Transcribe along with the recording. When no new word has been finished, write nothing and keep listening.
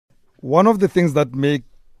one of the things that make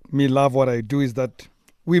me love what I do is that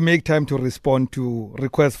we make time to respond to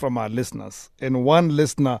requests from our listeners. And one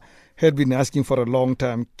listener had been asking for a long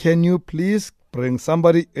time, can you please bring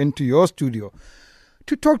somebody into your studio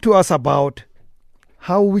to talk to us about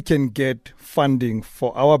how we can get funding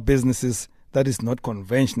for our businesses that is not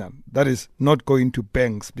conventional, that is not going to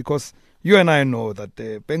banks? Because you and I know that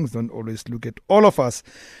the banks don't always look at all of us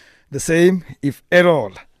the same, if at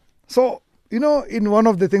all. So, in one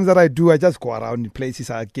of the things that I do, I just go around in places,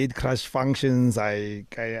 I gate crash functions, I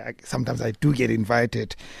sometimes I do get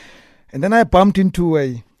invited. And then I bumped into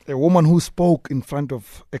a woman who spoke in front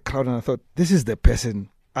of a crowd, and I thought, this is the person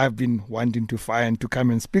I've been wanting to find to come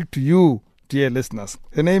and speak to you, dear listeners.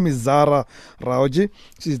 Her name is Zahra Rawjee.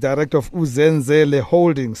 She's director of Uzenzele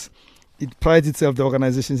Holdings. It prides itself, the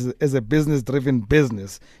organization, as a business-driven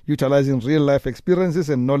business, utilizing real-life experiences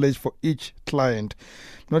and knowledge for each client.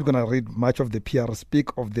 I'm not going to read much of the PR speak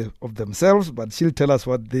of themselves, but she'll tell us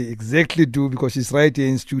what they exactly do because she's right here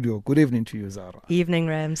in studio. Good evening to you, Zahra. Evening,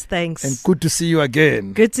 Rams. Thanks. And good to see you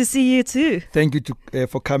again. Good to see you too. Thank you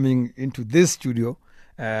for coming into this studio.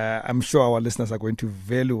 I'm sure our listeners are going to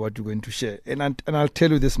value what you're going to share. And I'll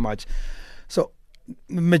tell you this much. So,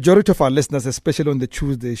 the majority of our listeners, especially on the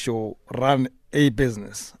Tuesday show, run a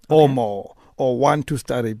business or more, or want to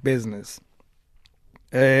start a business.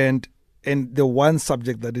 And the one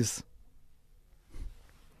subject that is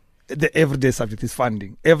the everyday subject is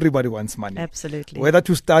funding. Everybody wants money. Absolutely. Whether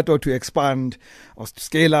to start or to expand or to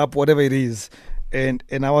scale up, whatever it is. And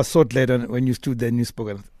I was so glad when you stood there and you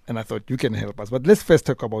spoke, and I thought you can help us. But let's first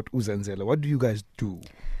talk about Uzenzele. What do you guys do?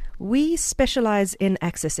 We specialize in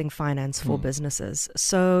accessing finance for businesses.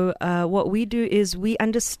 So what we do is we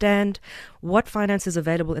understand what finance is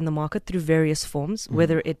available in the market through various forms,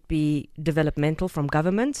 whether it be developmental from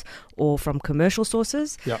government or from commercial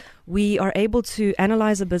sources. Yeah. We are able to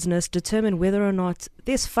analyze a business, determine whether or not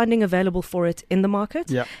there's funding available for it in the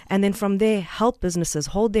market, and then from there help businesses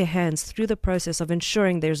hold their hands through the process of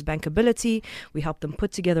ensuring there's bankability. We help them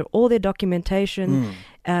put together all their documentation.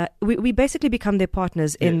 We basically become their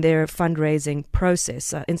partners in their fundraising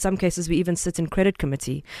process. In some cases, we even sit in credit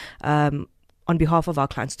committee on behalf of our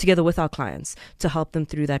clients, together with our clients, to help them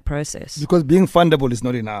through that process. Because being fundable is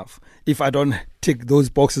not enough if I don't tick those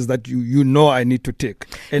boxes that you know I need to tick.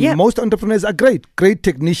 And most entrepreneurs are great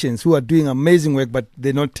technicians who are doing amazing work, but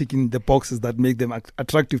they're not ticking the boxes that make them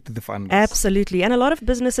attractive to the funders. Absolutely. And a lot of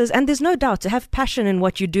businesses, and there's no doubt, to have passion in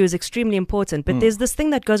what you do is extremely important. But there's this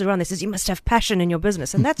thing that goes around that says you must have passion in your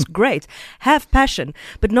business. And that's great. Have passion.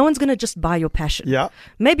 But no one's going to just buy your passion. Yeah.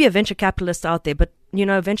 Maybe a venture capitalist out there, but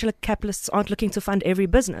venture capitalists aren't looking to fund every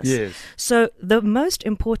business. Yes. So the most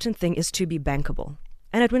important thing is to be bankable.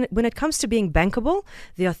 And when it comes to being bankable,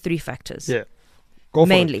 there are three factors. Yeah.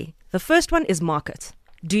 Mainly. The first one is market.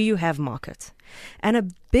 Do you have market? And a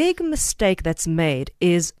big mistake that's made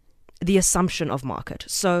is the assumption of market.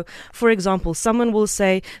 So, for example, someone will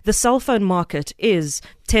say the cell phone market is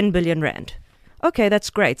 10 billion rand. Okay, that's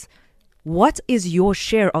great. What is your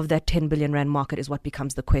share of that 10 billion rand market is what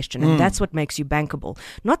becomes the question. And that's what makes you bankable.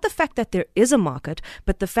 Not the fact that there is a market,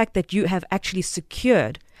 but the fact that you have actually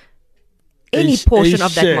secured any portion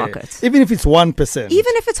of that market. Even if it's 1%.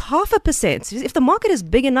 Even if it's 0.5%. If the market is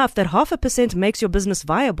big enough that 0.5% makes your business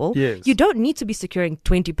viable, you don't need to be securing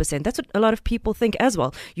 20%. That's what a lot of people think as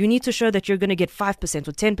well. You need to show that you're going to get 5%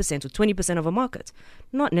 or 10% or 20% of a market.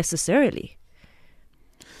 Not necessarily.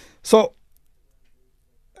 So,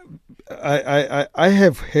 I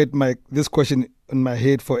have had this question in my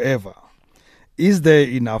head forever. Is there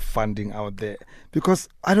enough funding out there? Because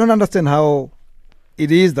I don't understand how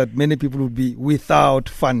it is that many people will be without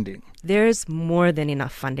funding. There's more than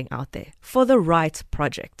enough funding out there for the right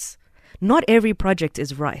projects. Not every project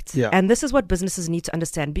is right. Yeah. And this is what businesses need to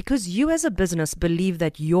understand. Because you as a business believe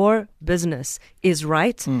that your business is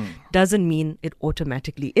right doesn't mean it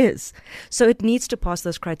automatically is. So it needs to pass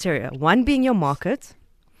those criteria. One being your market.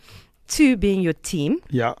 Two being your team.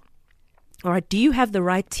 Yeah. All right, do you have the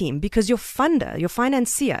right team? Because your funder, your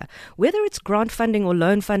financier, whether it's grant funding or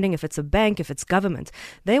loan funding, if it's a bank, if it's government,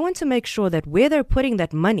 they want to make sure that where they're putting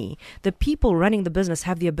that money, the people running the business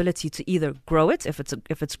have the ability to either grow it, if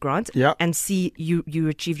it's grant, and see you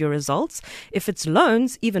achieve your results. If it's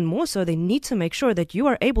loans, even more so, they need to make sure that you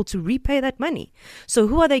are able to repay that money. So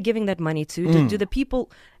who are they giving that money to? Do the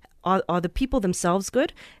people... Are the people themselves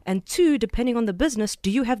good? And two, depending on the business,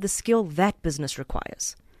 do you have the skill that business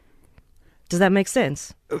requires? Does that make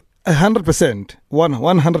sense? 100%.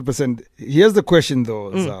 100%. Here's the question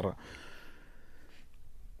though, Zahra.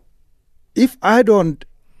 If I don't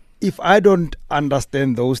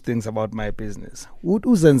understand those things about my business, would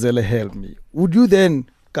Uzenzele help me? Would you then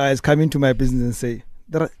guys come into my business and say,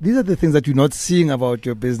 these are the things that you're not seeing about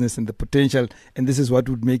your business and the potential, and this is what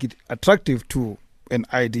would make it attractive to an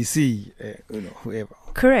IDC, whoever.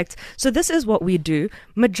 Correct. So this is what we do.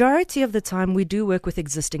 Majority of the time, we do work with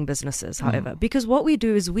existing businesses, however, because what we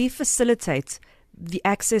do is we facilitate the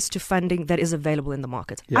access to funding that is available in the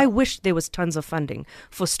market. Yeah. I wish there was tons of funding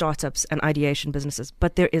for startups and ideation businesses,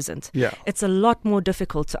 but there isn't. Yeah. It's a lot more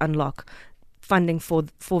difficult to unlock funding for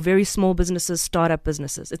very small businesses, startup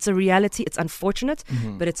businesses. It's a reality. It's unfortunate,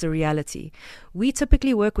 but it's a reality. We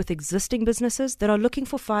typically work with existing businesses that are looking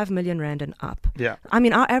for 5 million rand and up. Yeah. I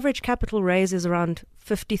mean, our average capital raise is around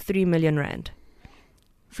 53 million rand.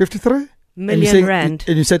 53 million rand.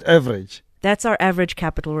 And you said average. That's our average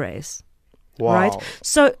capital raise. Wow. Right?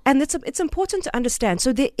 So, and it's important to understand.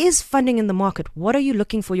 So there is funding in the market. What are you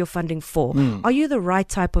looking for your funding for? Are you the right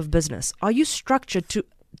type of business? Are you structured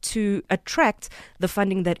to attract the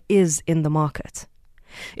funding that is in the market?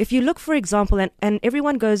 If you look, for example, and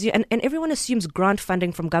everyone goes, and everyone assumes grant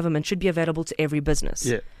funding from government should be available to every business.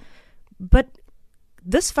 Yeah. But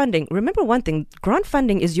this funding, remember one thing, grant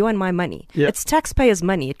funding is your and my money. Yeah. It's taxpayers'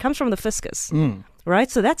 money. It comes from the fiscus.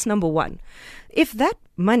 Right? So that's number one. If that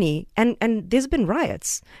money, and there's been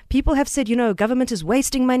riots, people have said, government is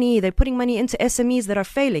wasting money, they're putting money into SMEs that are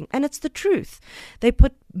failing. And it's the truth. They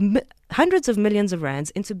put hundreds of millions of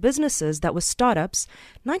rands into businesses that were startups.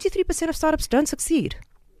 93% of startups don't succeed.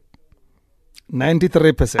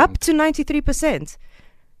 93%. Up to 93%.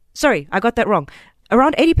 Sorry, I got that wrong.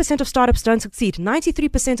 Around 80% of startups don't succeed.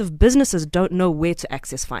 93% of businesses don't know where to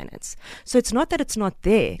access finance. So it's not that it's not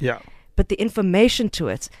there. Yeah. But the information to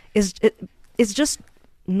it is just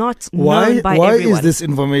not known by everyone. Why is this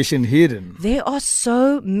information hidden? There are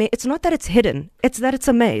it's not that it's hidden, it's that it's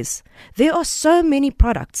a maze. There are so many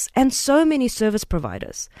products and so many service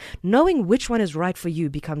providers. Knowing which one is right for you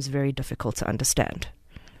becomes very difficult to understand.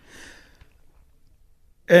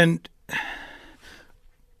 And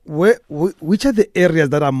which are the areas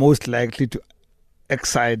that are most likely to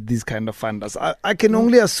excite these kind of funders? I can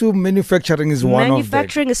only assume manufacturing is one of them.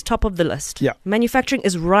 Manufacturing is top of the list. Yeah. Manufacturing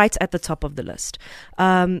is right at the top of the list.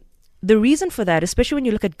 The reason for that, especially when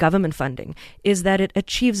you look at government funding, is that it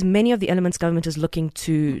achieves many of the elements government is looking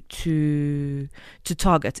to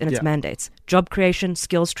target in its mandates. Job creation,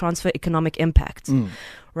 skills transfer, economic impact.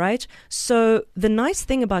 Right? So the nice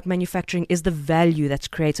thing about manufacturing is the value that's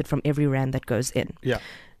created from every rand that goes in. Yeah.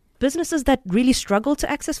 Businesses that really struggle to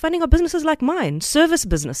access funding are businesses like mine, service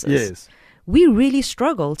businesses. Yes. We really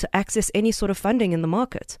struggle to access any sort of funding in the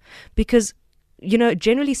market because,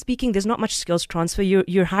 generally speaking, there's not much skills transfer.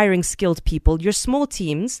 You're hiring skilled people. You're small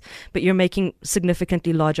teams, but you're making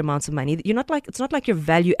significantly large amounts of money. It's not like you're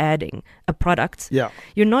value adding a product. Yeah.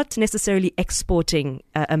 You're not necessarily exporting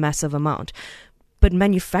a massive amount. But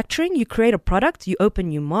manufacturing, you create a product, you open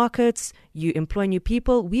new markets, you employ new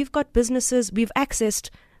people. We've got businesses we've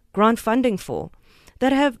accessed grant funding for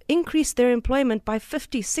that have increased their employment by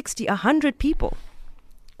 50, 60, 100 people.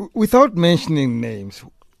 Without mentioning names,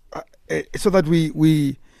 so that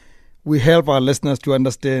we help our listeners to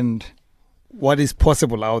understand what is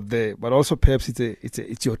possible out there, but also perhaps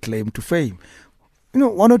it's your claim to fame.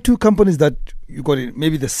 One or two companies that you got in,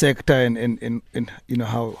 maybe the sector and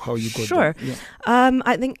how you got Sure. them. Yeah.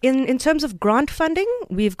 I think in terms of grant funding,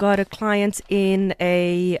 we've got a client in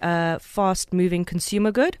a fast-moving consumer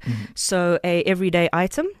good, so a everyday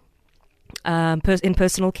item in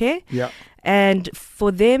personal care. Yeah. And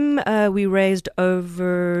for them, we raised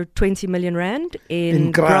over 20 million rand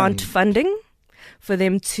in grant funding for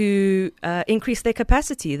them to increase their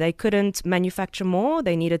capacity. They couldn't manufacture more.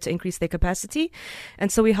 They needed to increase their capacity.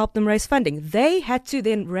 And so we helped them raise funding. They had to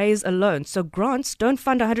then raise a loan. So grants don't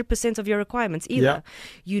fund 100% of your requirements either. Yeah.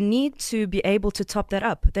 You need to be able to top that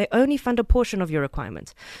up. They only fund a portion of your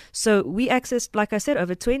requirement. So we accessed, like I said,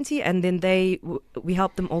 over 20, and then we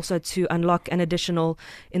helped them also to unlock an additional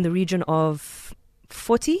in the region of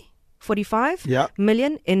 45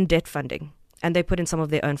 million in debt funding. And they put in some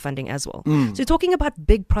of their own funding as well. So you're talking about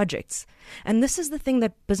big projects. And this is the thing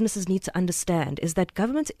that businesses need to understand, is that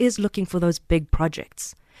government is looking for those big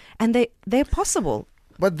projects. And they're possible.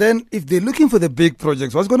 But then if they're looking for the big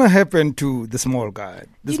projects, what's going to happen to the small guy?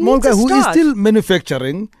 The You small need to guy who is start. still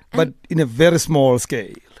manufacturing, but in a very small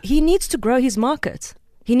scale. He needs to grow his market.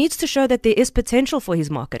 He needs to show that there is potential for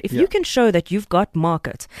his market. If you can show that you've got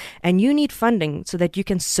market and you need funding so that you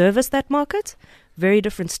can service that market, very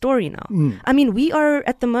different story now. I mean, we are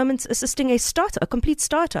at the moment assisting a complete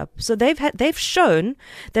startup. So they've shown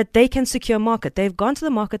that they can secure market. They've gone to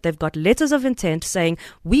the market. They've got letters of intent saying,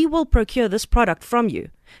 we will procure this product from you.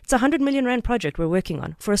 It's a 100 million rand project we're working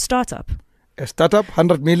on for a startup. A startup,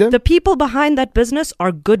 100 million? The people behind that business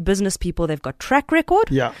are good business people. They've got track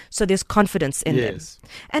record. Yeah. So there's confidence in them.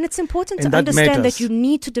 And it's important And to that understand matters. that you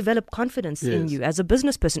need to develop confidence in you as a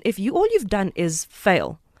business person. If all you've done is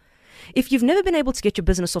fail, if you've never been able to get your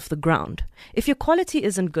business off the ground, if your quality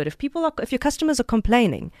isn't good, if your customers are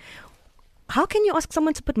complaining, how can you ask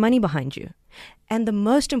someone to put money behind you? And the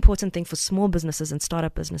most important thing for small businesses and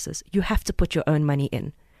startup businesses, you have to put your own money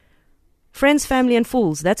in. Friends, family, and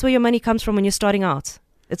fools. That's where your money comes from when you're starting out.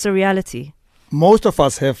 It's a reality. Most of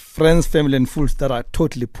us have friends, family, and fools that are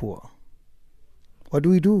totally poor. What do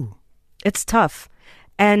we do? It's tough.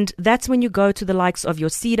 And that's when you go to the likes of your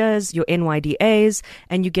CEDAs, your NYDAs,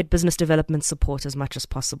 and you get business development support as much as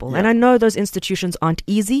possible. Yeah. And I know those institutions aren't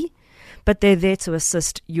easy, but they're there to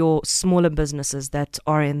assist your smaller businesses that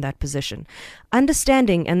are in that position.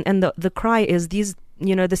 Understanding, and the cry is these, the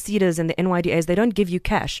CEDAs and the NYDAs, they don't give you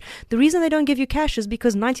cash. The reason they don't give you cash is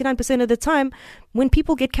because 99% of the time, when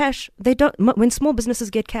people get cash, when small businesses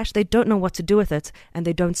get cash, they don't know what to do with it and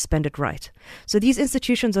they don't spend it right. So these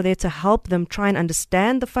institutions are there to help them try and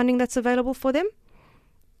understand the funding that's available for them.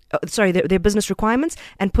 Their business requirements,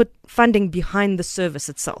 and put funding behind the service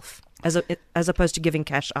itself, as opposed to giving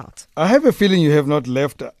cash out. I have a feeling you have not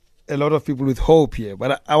left a lot of people with hope here,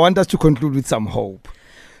 but I want us to conclude with some hope.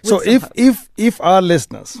 So if our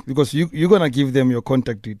listeners, because you're going to give them your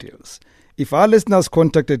contact details, if our listeners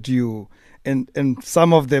contacted you and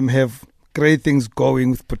some of them have great things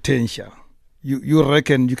going with potential, you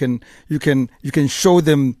reckon you can show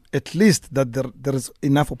them at least that there is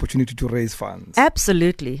enough opportunity to raise funds?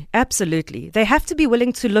 Absolutely. They have to be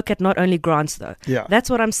willing to look at not only grants though. Yeah.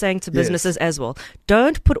 That's what I'm saying to businesses as well.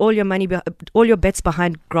 Don't put all your bets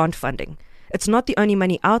behind grant funding. It's not the only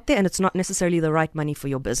money out there, and it's not necessarily the right money for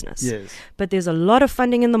your business. Yes. But there's a lot of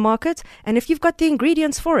funding in the market, and if you've got the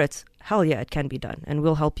ingredients for it, hell yeah, it can be done, and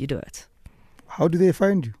we'll help you do it. How do they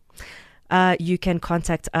find you? You can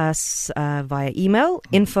contact us via email,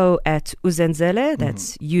 info@uzenzele,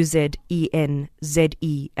 that's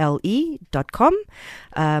uzenzele.com.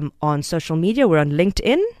 On social media, we're on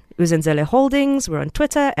LinkedIn, Uzenzele Holdings. We're on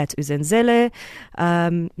Twitter @Uzenzele.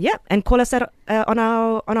 And call us on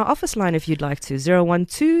our office line if you'd like to,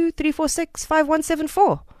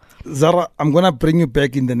 012-346-5174. Zahra, I'm going to bring you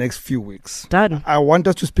back in the next few weeks. Done. I want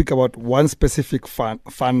us to speak about one specific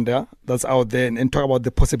funder that's out there and talk about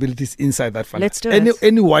the possibilities inside that funder. Let's do it.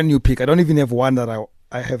 Any one you pick. I don't even have one that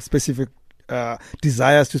I have specific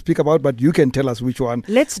desires to speak about, but you can tell us which one.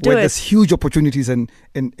 Let's do where it. There's huge opportunities and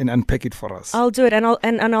unpack it for us. I'll do it,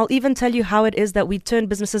 and I'll even tell you how it is that we turn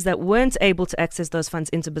businesses that weren't able to access those funds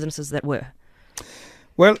into businesses that were.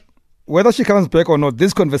 Well, whether she comes back or not,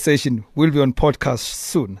 this conversation will be on podcast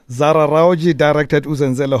soon. Zahra Rawjee, Director at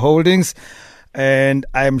Uzenzele Holdings, and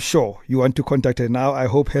I am sure you want to contact her now. I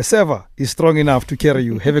hope her server is strong enough to carry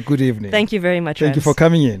you. Have a good evening. Thank you very much. Thank you for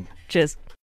coming in. Cheers.